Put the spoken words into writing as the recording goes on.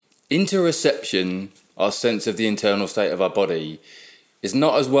Interoception, our sense of the internal state of our body, is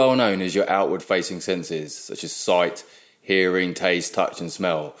not as well known as your outward-facing senses, such as sight, hearing, taste, touch and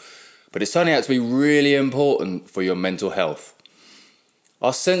smell, but it's turning out to be really important for your mental health.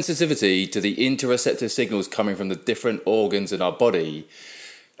 Our sensitivity to the interoceptive signals coming from the different organs in our body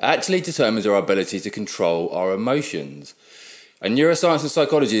actually determines our ability to control our emotions. And neuroscience and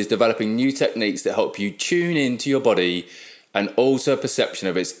psychology is developing new techniques that help you tune into your body and alter perception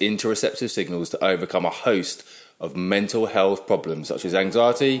of its interoceptive signals to overcome a host of mental health problems such as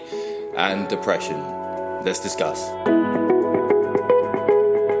anxiety and depression. Let's discuss.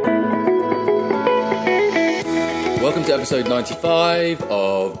 Welcome to episode 95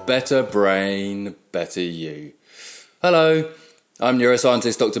 of Better Brain, Better You. Hello, I'm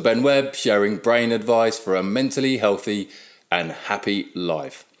neuroscientist Dr. Ben Webb, sharing brain advice for a mentally healthy and happy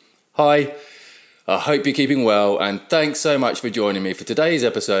life. Hi, I hope you're keeping well, and thanks so much for joining me for today's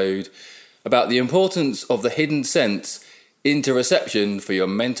episode about the importance of the hidden sense interoception for your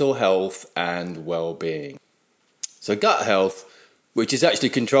mental health and well-being. So gut health, which is actually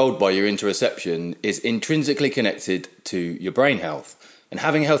controlled by your interoception, is intrinsically connected to your brain health. And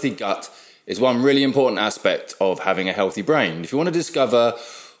having a healthy gut is one really important aspect of having a healthy brain. If you want to discover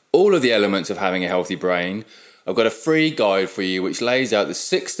all of the elements of having a healthy brain, I've got a free guide for you which lays out the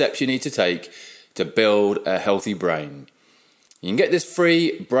 6 steps you need to take to build a healthy brain. You can get this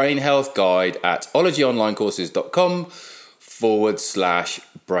free brain health guide at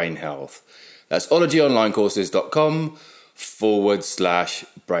ologyonlinecourses.com/brain health. That's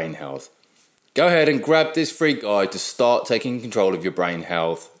ologyonlinecourses.com/brain health. Go ahead and grab this free guide to start taking control of your brain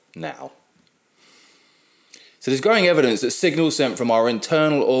health now. So there's growing evidence that signals sent from our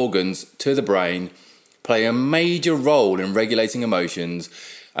internal organs to the brain play a major role in regulating emotions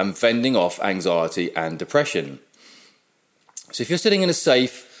and fending off anxiety and depression. So if you're sitting in a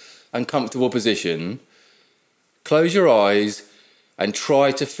safe and comfortable position, close your eyes and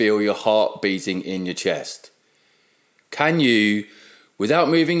try to feel your heart beating in your chest. Can you, without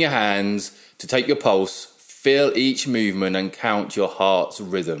moving your hands to take your pulse, feel each movement and count your heart's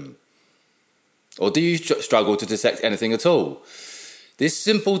rhythm? Or do you struggle to detect anything at all? This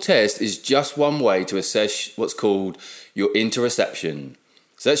simple test is just one way to assess what's called your interoception.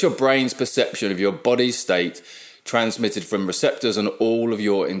 So that's your brain's perception of your body's state transmitted from receptors on all of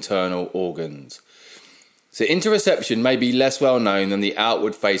your internal organs. So interoception may be less well known than the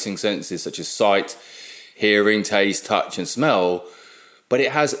outward-facing senses such as sight, hearing, taste, touch and smell, but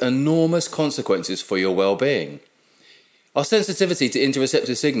it has enormous consequences for your well-being. Our sensitivity to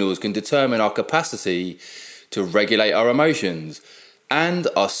interoceptive signals can determine our capacity to regulate our emotions and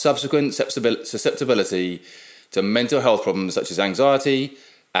our subsequent susceptibility to mental health problems such as anxiety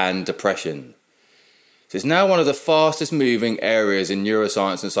and depression. So it's now one of the fastest moving areas in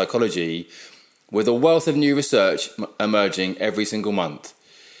neuroscience and psychology, with a wealth of new research emerging every single month.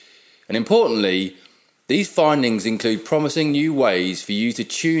 And importantly, these findings include promising new ways for you to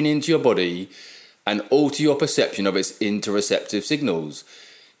tune into your body and alter your perception of its interoceptive signals,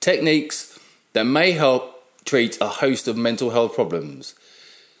 techniques that may help treat a host of mental health problems.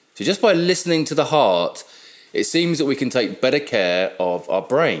 So just by listening to the heart, it seems that we can take better care of our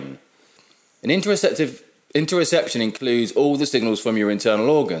brain. And interoception includes all the signals from your internal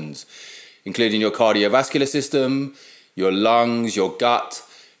organs, including your cardiovascular system, your lungs, your gut,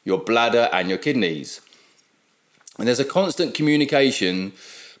 your bladder and your kidneys. And there's a constant communication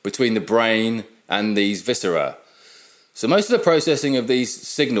between the brain and these viscera. So most of the processing of these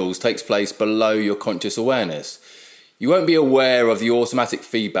signals takes place below your conscious awareness. You won't be aware of the automatic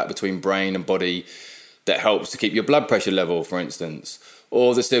feedback between brain and body that helps to keep your blood pressure level, for instance,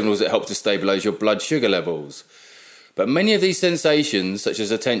 or the signals that help to stabilize your blood sugar levels. But many of these sensations, such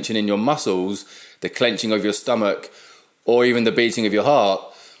as a tension in your muscles, the clenching of your stomach, or even the beating of your heart,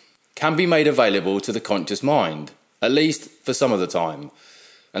 can be made available to the conscious mind, at least for some of the time.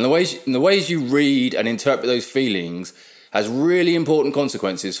 And the ways you read and interpret those feelings has really important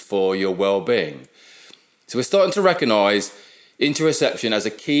consequences for your well-being. So we're starting to recognise interoception as a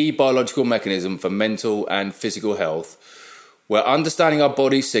key biological mechanism for mental and physical health, where understanding our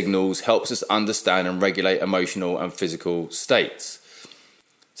body's signals helps us understand and regulate emotional and physical states.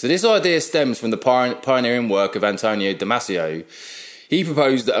 So this idea stems from the pioneering work of Antonio Damasio. He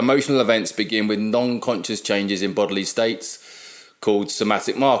proposed that emotional events begin with non-conscious changes in bodily states called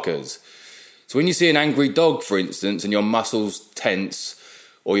somatic markers. So when you see an angry dog, for instance, and your muscles tense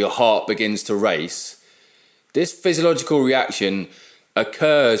or your heart begins to race, this physiological reaction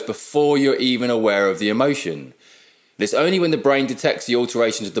occurs before you're even aware of the emotion. It's only when the brain detects the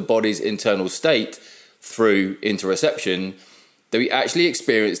alterations of the body's internal state through interoception that we actually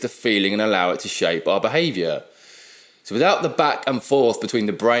experience the feeling and allow it to shape our behaviour. So without the back and forth between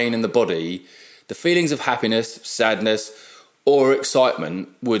the brain and the body, the feelings of happiness, sadness, or excitement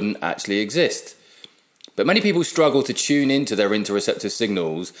wouldn't actually exist. But many people struggle to tune into their interoceptive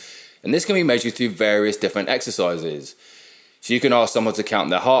signals, and this can be measured through various different exercises. So you can ask someone to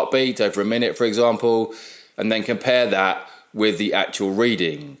count their heartbeat over a minute, for example, and then compare that with the actual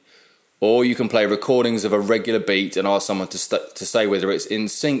reading. Or you can play recordings of a regular beat and ask someone to say whether it's in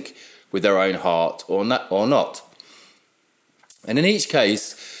sync with their own heart or not. And in each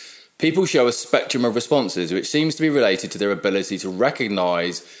case, people show a spectrum of responses, which seems to be related to their ability to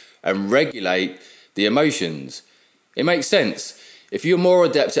recognise and regulate the emotions. It makes sense. If you're more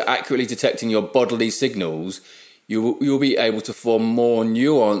adept at accurately detecting your bodily signals, you'll be able to form more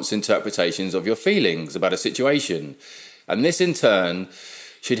nuanced interpretations of your feelings about a situation. And this in turn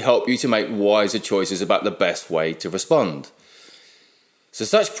should help you to make wiser choices about the best way to respond. So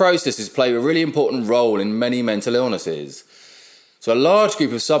such processes play a really important role in many mental illnesses. So a large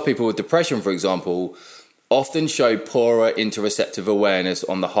group of sub-people with depression, for example, often show poorer interoceptive awareness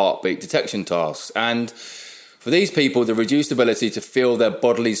on the heartbeat detection tasks. And for these people, the reduced ability to feel their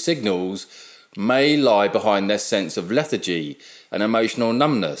bodily signals may lie behind their sense of lethargy and emotional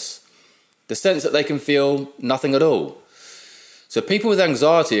numbness, the sense that they can feel nothing at all. So people with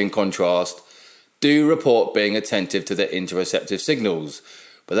anxiety, in contrast, do report being attentive to their interoceptive signals,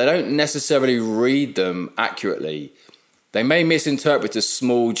 but they don't necessarily read them accurately. They may misinterpret a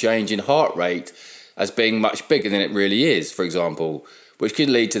small change in heart rate as being much bigger than it really is, for example, which could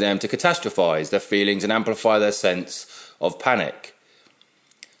lead to them to catastrophize their feelings and amplify their sense of panic.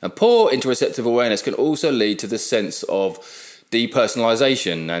 And poor interoceptive awareness can also lead to the sense of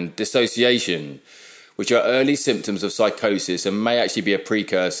depersonalization and dissociation, which are early symptoms of psychosis and may actually be a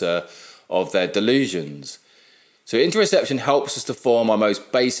precursor of their delusions. So interoception helps us to form our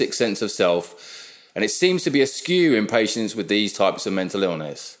most basic sense of self, and it seems to be askew in patients with these types of mental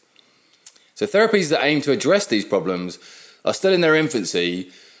illness. So therapies that aim to address these problems are still in their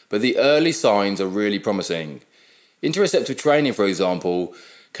infancy, but the early signs are really promising. Interoceptive training, for example,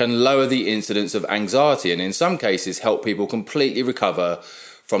 can lower the incidence of anxiety and in some cases help people completely recover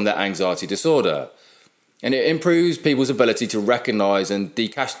from their anxiety disorder. And it improves people's ability to recognise and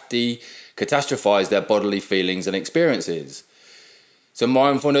decatastrophize their bodily feelings and experiences. So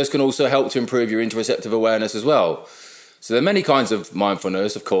mindfulness can also help to improve your interoceptive awareness as well. So there are many kinds of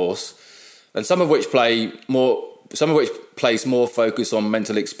mindfulness, of course, and some of which place more focus on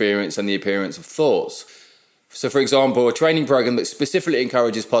mental experience and the appearance of thoughts. So for example, a training program that specifically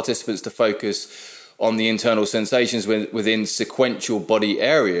encourages participants to focus on the internal sensations within sequential body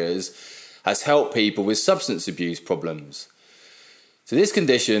areas has helped people with substance abuse problems. So this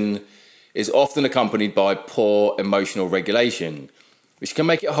condition is often accompanied by poor emotional regulation, which can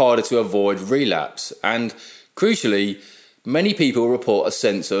make it harder to avoid relapse. And crucially, many people report a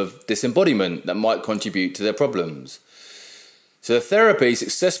sense of disembodiment that might contribute to their problems. So the therapy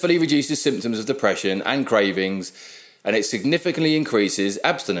successfully reduces symptoms of depression and cravings, and it significantly increases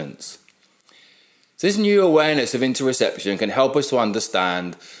abstinence. So this new awareness of interoception can help us to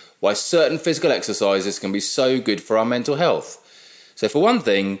understand why certain physical exercises can be so good for our mental health. So for one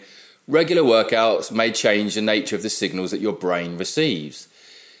thing, regular workouts may change the nature of the signals that your brain receives.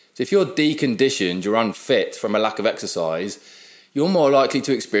 So if you're deconditioned, you're unfit from a lack of exercise, you're more likely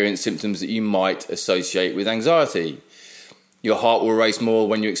to experience symptoms that you might associate with anxiety. Your heart will race more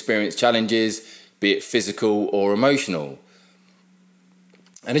when you experience challenges, be it physical or emotional.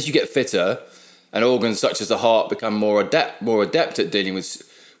 And as you get fitter, and organs such as the heart become more adept at dealing with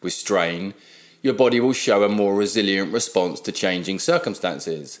strain, your body will show a more resilient response to changing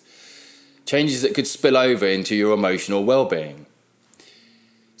circumstances, changes that could spill over into your emotional well-being.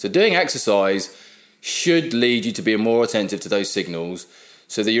 So doing exercise should lead you to be more attentive to those signals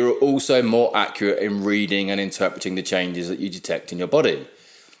so that you're also more accurate in reading and interpreting the changes that you detect in your body.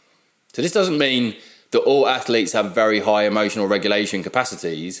 So this doesn't mean that all athletes have very high emotional regulation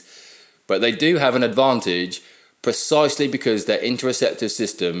capacities, but they do have an advantage precisely because their interoceptive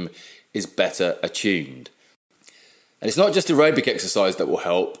system is better attuned. And it's not just aerobic exercise that will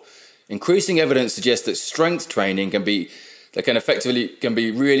help. Increasing evidence suggests that strength training can be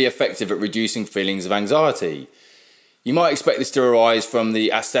really effective at reducing feelings of anxiety. You might expect this to arise from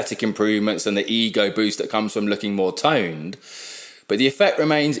the aesthetic improvements and the ego boost that comes from looking more toned, but the effect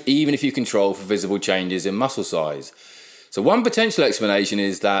remains even if you control for visible changes in muscle size. So one potential explanation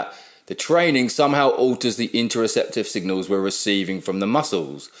is that the training somehow alters the interoceptive signals we're receiving from the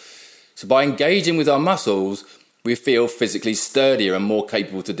muscles. So by engaging with our muscles, we feel physically sturdier and more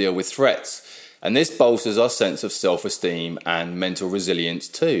capable to deal with threats. And this bolsters our sense of self-esteem and mental resilience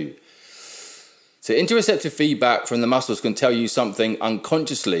too. So interoceptive feedback from the muscles can tell you something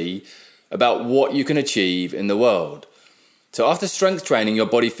unconsciously about what you can achieve in the world. So after strength training, your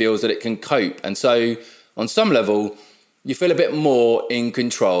body feels that it can cope. And so on some level, you feel a bit more in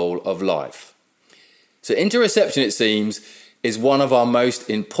control of life. So interoception, it seems, is one of our most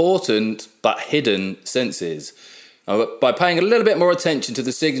important but hidden senses. By paying a little bit more attention to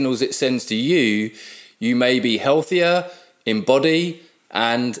the signals it sends to you, you may be healthier in body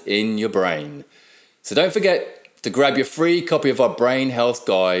and in your brain. So don't forget to grab your free copy of our Brain Health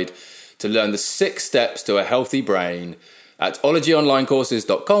Guide to learn the 6 steps to a healthy brain at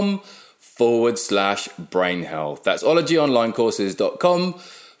ologyonlinecourses.com/brain health. That's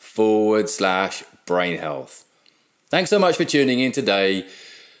ologyonlinecourses.com/brain health. Thanks so much for tuning in today.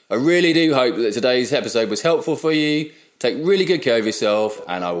 I really do hope that today's episode was helpful for you. Take really good care of yourself,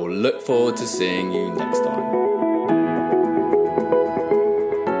 and I will look forward to seeing you next time.